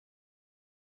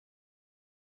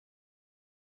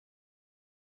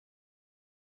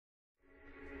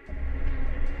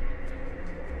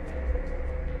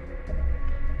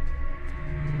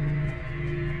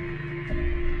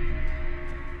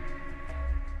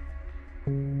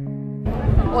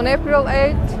On April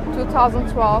 8,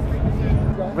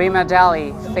 2012, Rima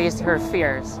Dali faced her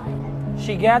fears.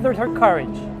 She gathered her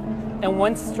courage and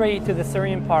went straight to the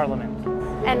Syrian parliament.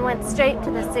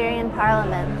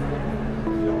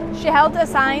 she held a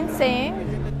sign saying,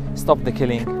 Stop the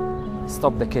killing.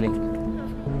 Stop the killing.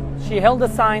 She held a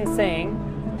sign saying,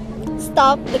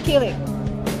 Stop the killing.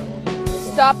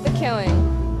 Stop the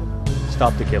killing.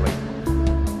 Stop the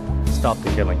killing. Stop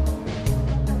the killing.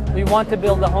 we want to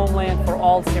build a homeland for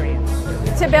all Syrians.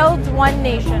 To build one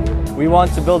nation. We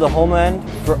want to build a homeland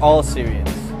for all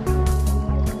Syrians.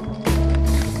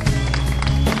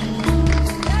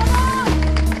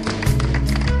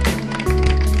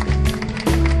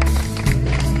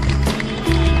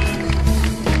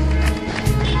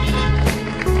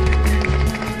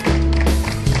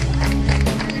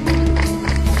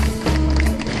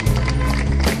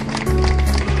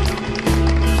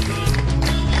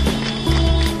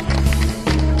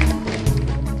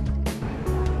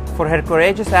 For her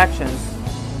courageous actions,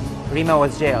 Rima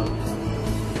was jailed.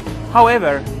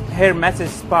 However, her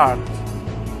message sparked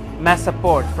mass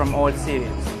support from all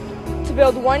Syrians. To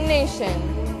build one nation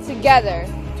together.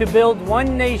 To build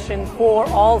one nation for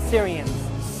all Syrians.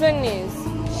 Sunnis,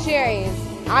 Shiites,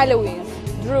 Alawis,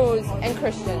 Druze, and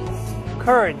Christians.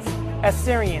 Kurds,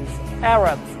 Assyrians,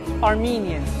 Arabs,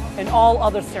 Armenians, and all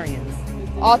other Syrians.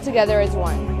 All together as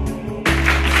one.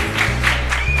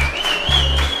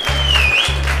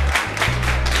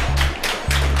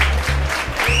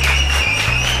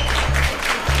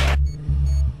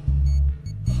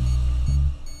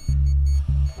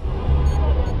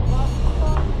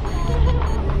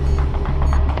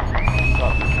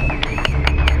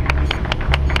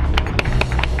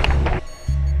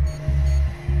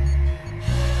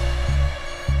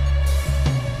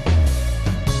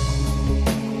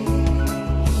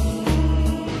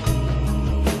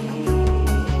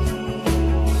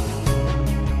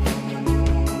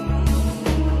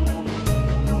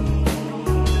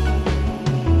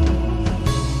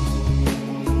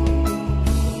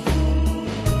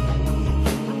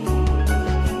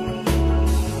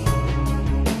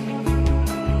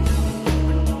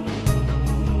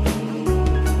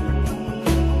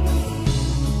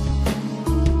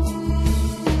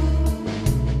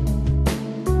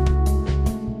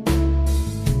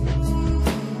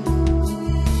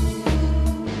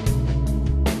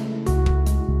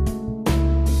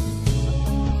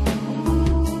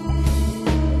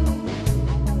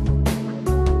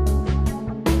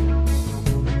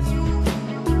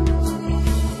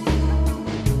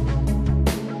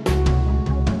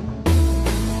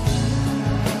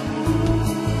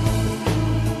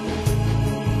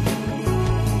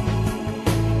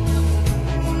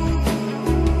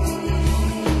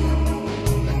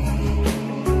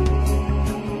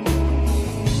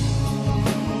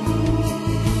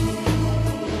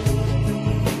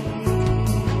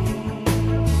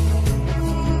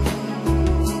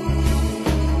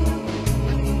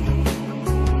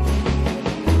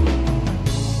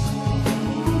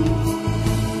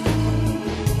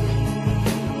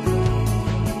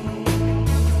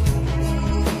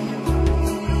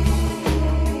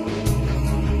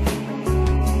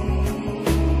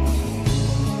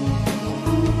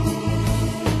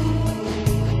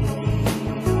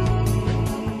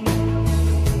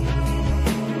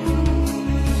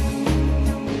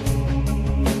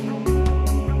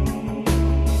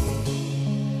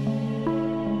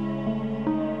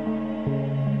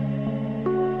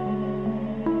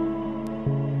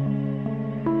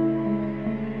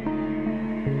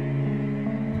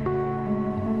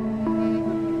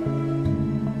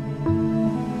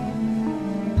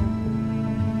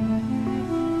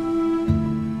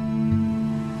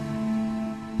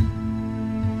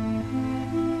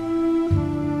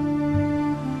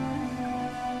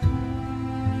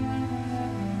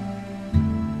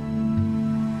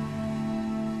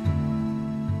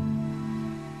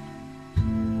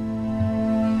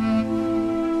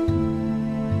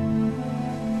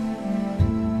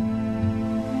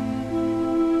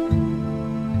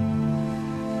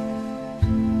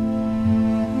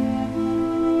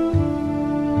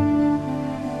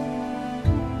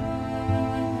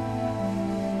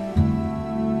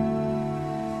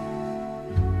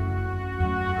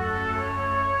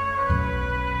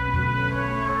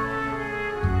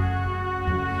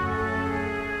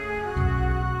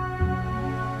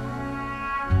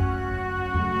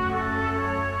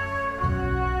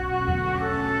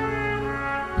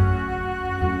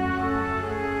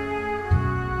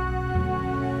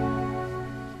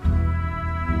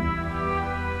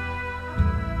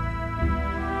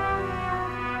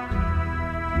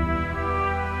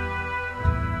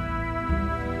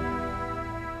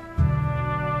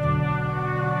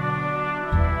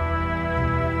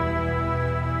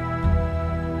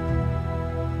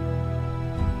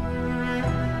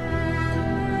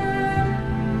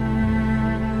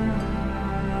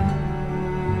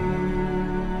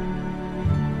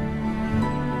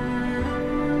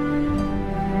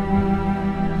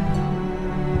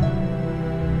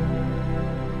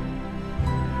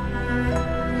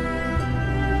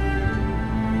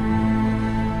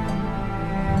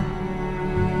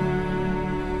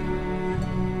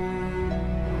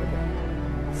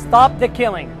 Stop the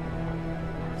killing.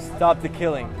 Stop the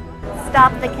killing.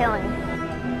 Stop the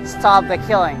killing. Stop the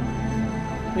killing.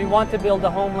 We want to build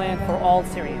a homeland for all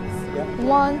Syrians.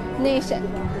 One nation.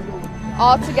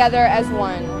 All together as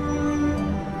one.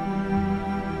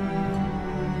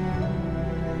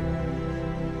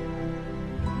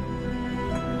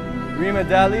 Rima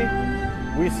Dali,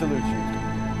 we salute you.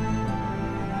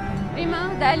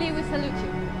 Rima Dali, we salute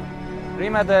you.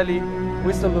 Rima Dali,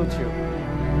 we salute you.